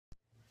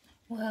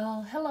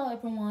Well, hello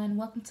everyone.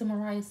 Welcome to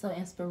Mariah So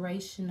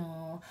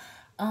Inspirational.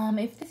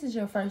 If this is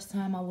your first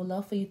time, I would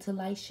love for you to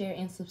like, share,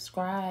 and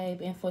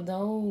subscribe. And for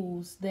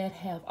those that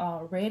have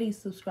already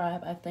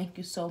subscribed, I thank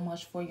you so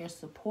much for your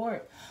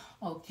support.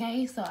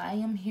 Okay, so I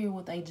am here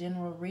with a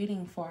general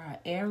reading for our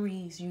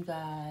Aries, you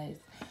guys.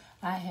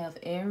 I have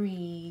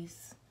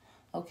Aries.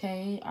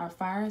 Okay, our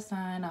fire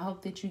sign. I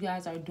hope that you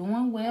guys are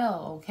doing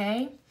well.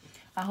 Okay.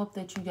 I hope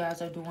that you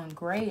guys are doing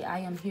great. I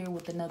am here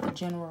with another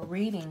general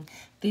reading.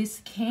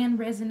 This can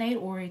resonate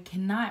or it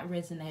cannot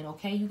resonate,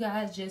 okay? You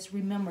guys just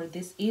remember,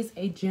 this is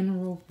a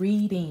general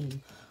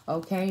reading,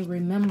 okay?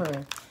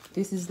 Remember,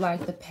 this is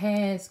like the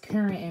past,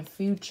 current, and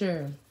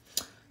future.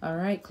 All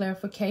right,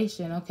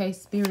 clarification. Okay,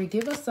 Spirit,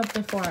 give us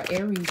something for our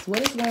Aries.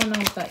 What is going on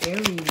with our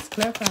Aries?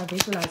 Clarify,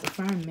 visualize,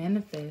 affirm,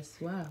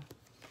 manifest. Wow.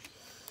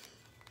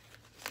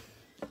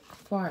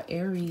 For our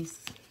Aries.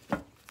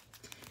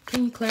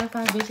 Can you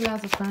clarify,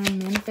 visualize, affirm,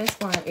 manifest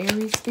for our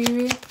Aries,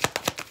 Spirit?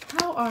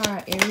 How are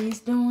our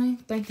Aries doing?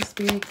 Thank you,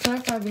 Spirit.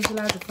 Clarify,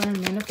 visualize,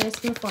 affirm, manifest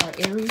here for our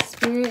Aries,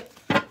 Spirit.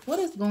 What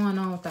is going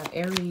on with our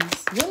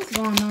Aries? What is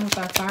going on with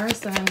our fire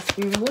sign,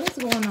 Spirit? What is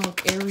going on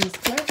with Aries?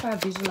 Clarify,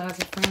 visualize,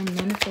 affirm,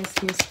 manifest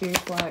here, Spirit,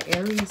 for our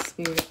Aries,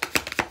 Spirit.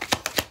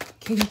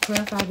 Can you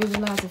clarify,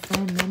 visualize,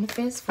 affirm,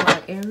 manifest for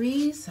our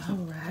Aries? All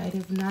right.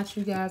 If not,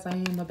 you guys, I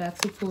am about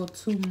to pull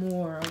two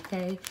more,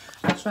 okay?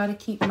 I try to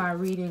keep my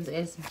readings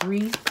as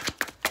brief.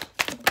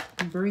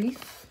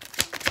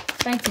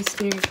 Thank you,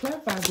 Spirit.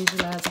 Clarify,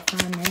 visualize,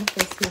 affirm,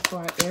 manifest here for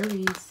our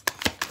Aries.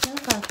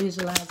 Clarify,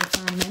 visualize,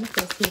 affirm,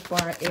 manifest here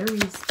for our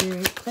Aries,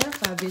 Spirit.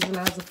 Clarify,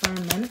 visualize,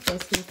 affirm,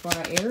 manifest here for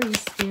our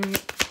Aries,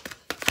 Spirit.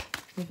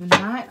 If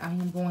not, I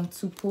am going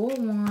to pull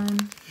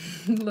one.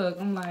 Look,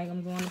 I'm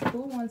going to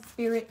pull one,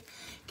 Spirit.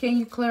 Can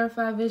you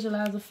clarify,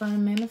 visualize,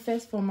 affirm,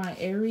 manifest for my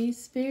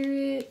Aries,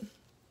 Spirit?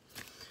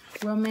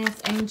 Romance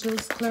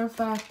angels,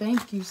 clarify.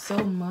 Thank you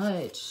so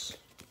much.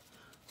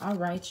 All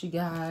right, you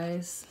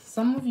guys.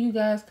 Some of you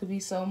guys could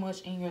be so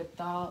much in your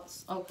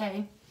thoughts,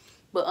 okay?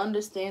 But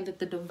understand that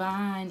the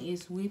divine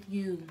is with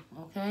you,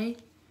 okay?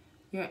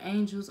 Your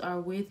angels are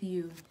with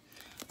you.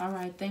 All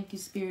right, thank you,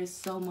 Spirit,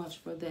 so much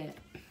for that.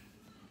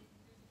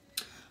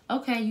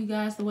 Okay, you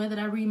guys, the way that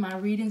I read my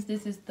readings,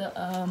 this is the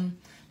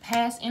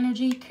past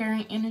energy,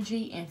 current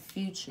energy, and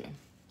future.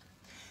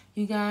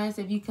 You guys,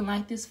 if you can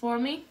like this for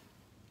me.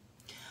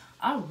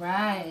 All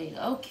right.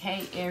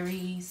 Okay,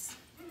 Aries.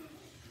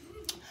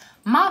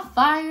 My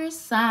fire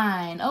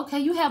sign. Okay,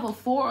 you have a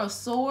Four of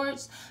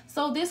Swords.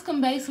 So this can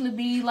basically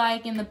be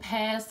like in the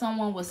past,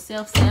 someone was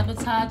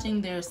self-sabotaging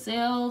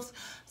themselves.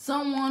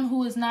 Someone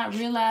who is not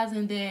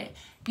realizing that,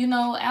 you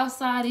know,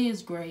 outside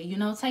is great. You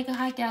know, take a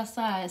hike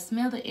outside.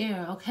 Smell the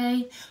air,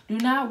 okay? Do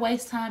not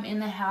waste time in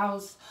the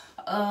house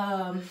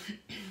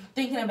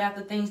thinking about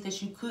the things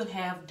that you could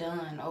have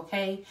done,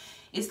 okay?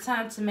 It's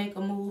time to make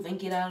a move and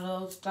get out of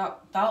those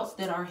thoughts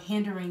that are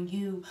hindering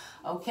you,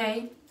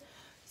 okay?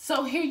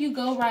 So here you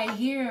go right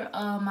here,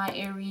 my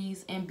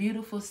Aries and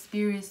beautiful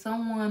spirit.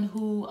 Someone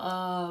who,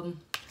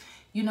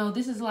 you know,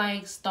 this is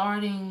like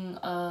starting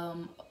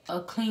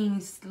a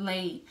clean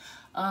slate.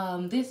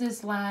 This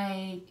is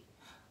like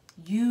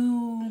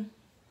you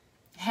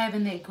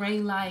having that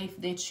great life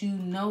that you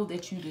know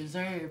that you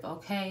deserve,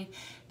 okay?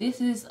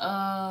 This is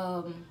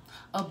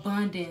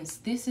abundance.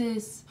 This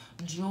is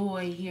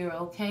joy here,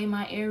 okay,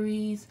 my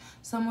Aries?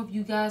 Some of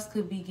you guys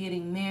could be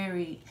getting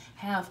married,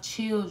 have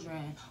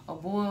children, a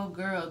boy or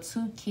girl,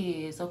 2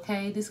 kids,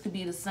 okay? This could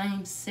be the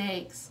same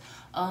sex,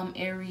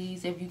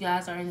 Aries, if you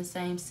guys are in the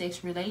same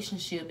sex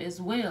relationship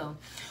as well.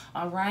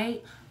 All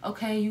right,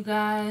 okay, you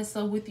guys.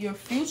 So with your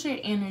future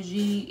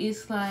energy,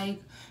 it's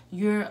like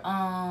you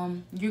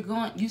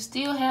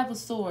still have the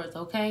swords,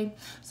 okay?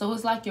 So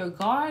it's like your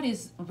guard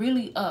is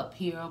really up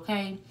here,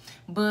 okay?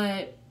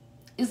 But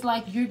it's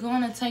like you're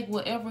gonna take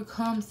whatever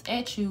comes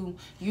at you.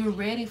 You're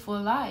ready for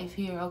life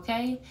here,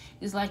 okay?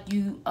 It's like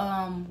you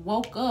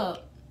woke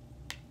up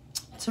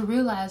to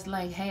realize,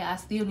 like, hey, I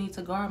still need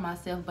to guard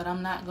myself, but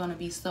I'm not going to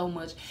be so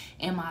much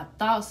in my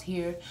thoughts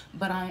here,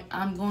 but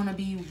I'm going to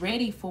be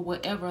ready for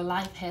whatever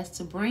life has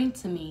to bring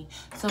to me.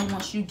 So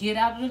once you get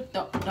out of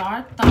the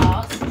dark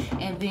thoughts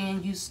and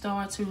then you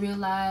start to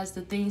realize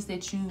the things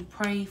that you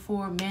pray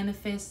for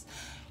manifested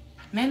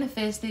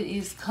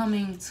is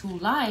coming to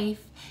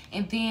life,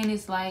 and then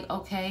it's like,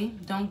 okay,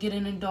 don't get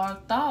in the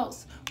dark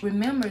thoughts.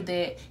 Remember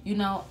that, you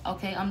know,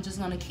 okay, I'm just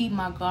going to keep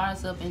my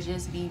guards up and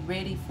just be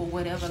ready for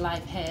whatever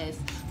life has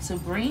to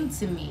bring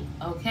to me,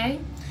 okay?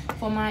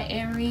 For my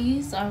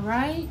Aries, all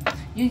right?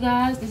 You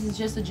guys, this is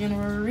just a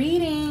general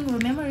reading.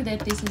 Remember that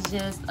this is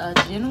just a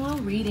general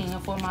reading.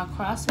 And for my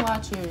cross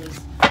watchers,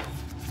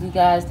 you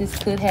guys, this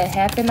could have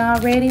happened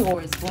already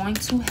or it's going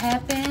to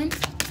happen,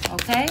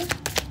 okay?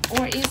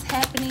 Or is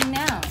happening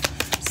now.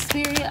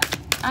 Spirit,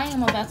 I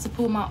am about to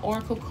pull my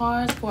oracle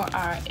cards for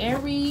our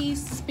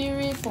Aries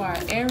spirit,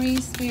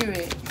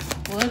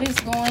 What is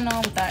going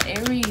on with our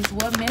Aries?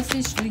 What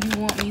message do you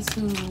want me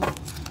to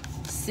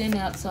send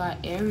out to our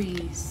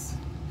Aries?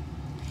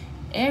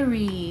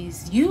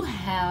 Aries, you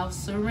have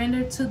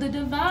surrendered to the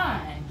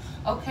divine.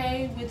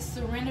 Okay, with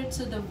surrender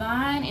to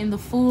divine and the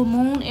full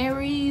moon,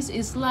 Aries,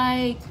 it's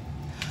like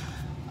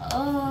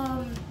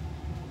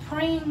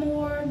praying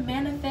more,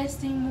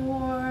 manifesting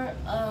more,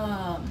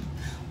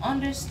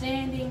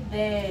 understanding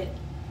that,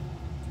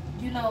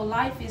 you know,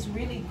 life is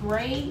really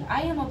great.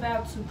 I am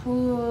about to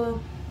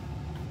pull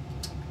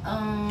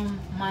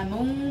my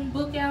moon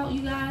book out,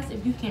 you guys,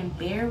 if you can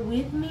bear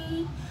with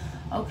me.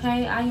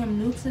 Okay, I am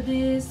new to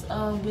this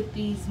with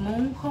these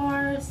moon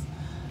cards,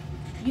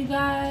 you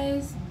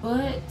guys,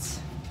 but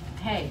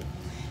hey,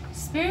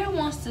 Spirit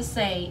wants to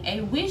say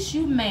a wish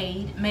you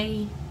made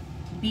may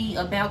be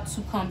about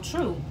to come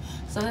true.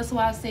 So that's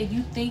why I said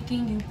you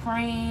thinking, you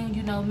praying,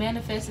 you know,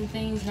 manifesting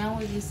things, now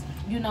it is,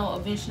 you know,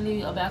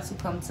 eventually about to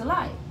come to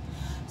life.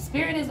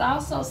 Spirit is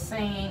also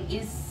saying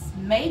it's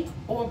make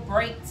or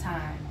break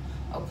time.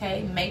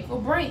 Okay, make or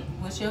break,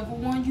 whichever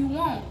one you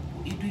want.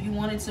 Do you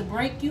want it to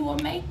break you or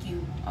make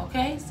you?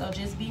 Okay, so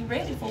just be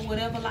ready for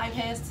whatever life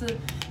has to,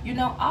 you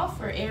know,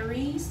 offer,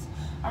 Aries.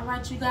 All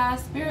right, you guys.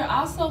 Spirit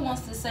also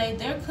wants to say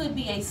there could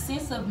be a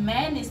sense of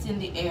madness in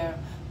the air.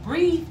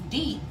 Breathe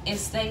deep and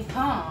stay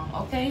calm.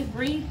 Okay,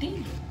 breathe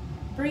deep.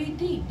 Breathe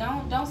deep.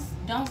 Don't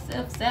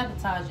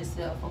self-sabotage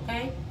yourself.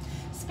 Okay.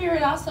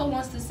 Spirit also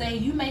wants to say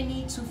you may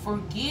need to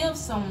forgive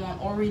someone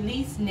or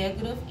release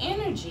negative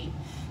energy.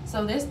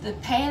 So that's the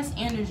past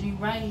energy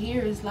right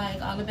here is like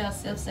all about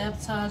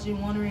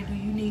self-sabotaging, wondering do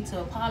you need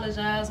to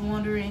apologize,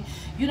 wondering,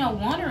 you know,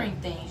 wondering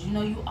things. You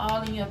know, you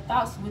all in your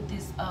thoughts with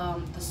this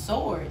the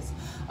swords.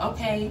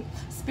 Okay.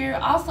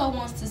 Spirit also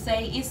wants to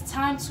say it's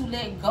time to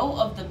let go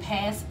of the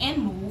past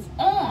and move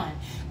on.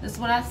 That's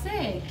what I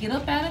said. Get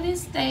up out of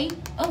this state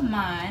of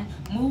mind,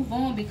 move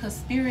on, because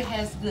Spirit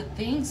has good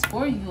things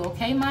for you.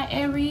 Okay, my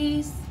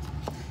Aries?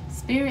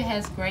 Spirit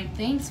has great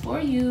things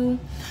for you.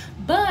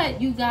 But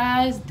you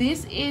guys,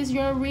 this is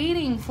your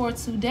reading for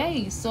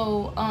today.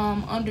 So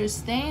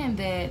understand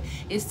that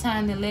it's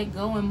time to let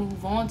go and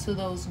move on to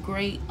those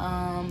great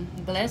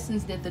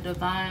blessings that the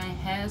divine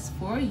has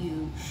for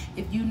you.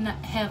 If you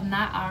have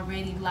not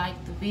already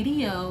liked the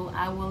video,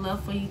 I would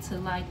love for you to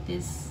like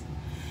this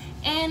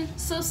and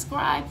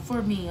subscribe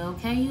for me.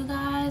 Okay, you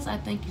guys? I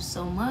thank you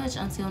so much.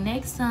 Until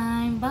next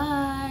time.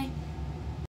 Bye.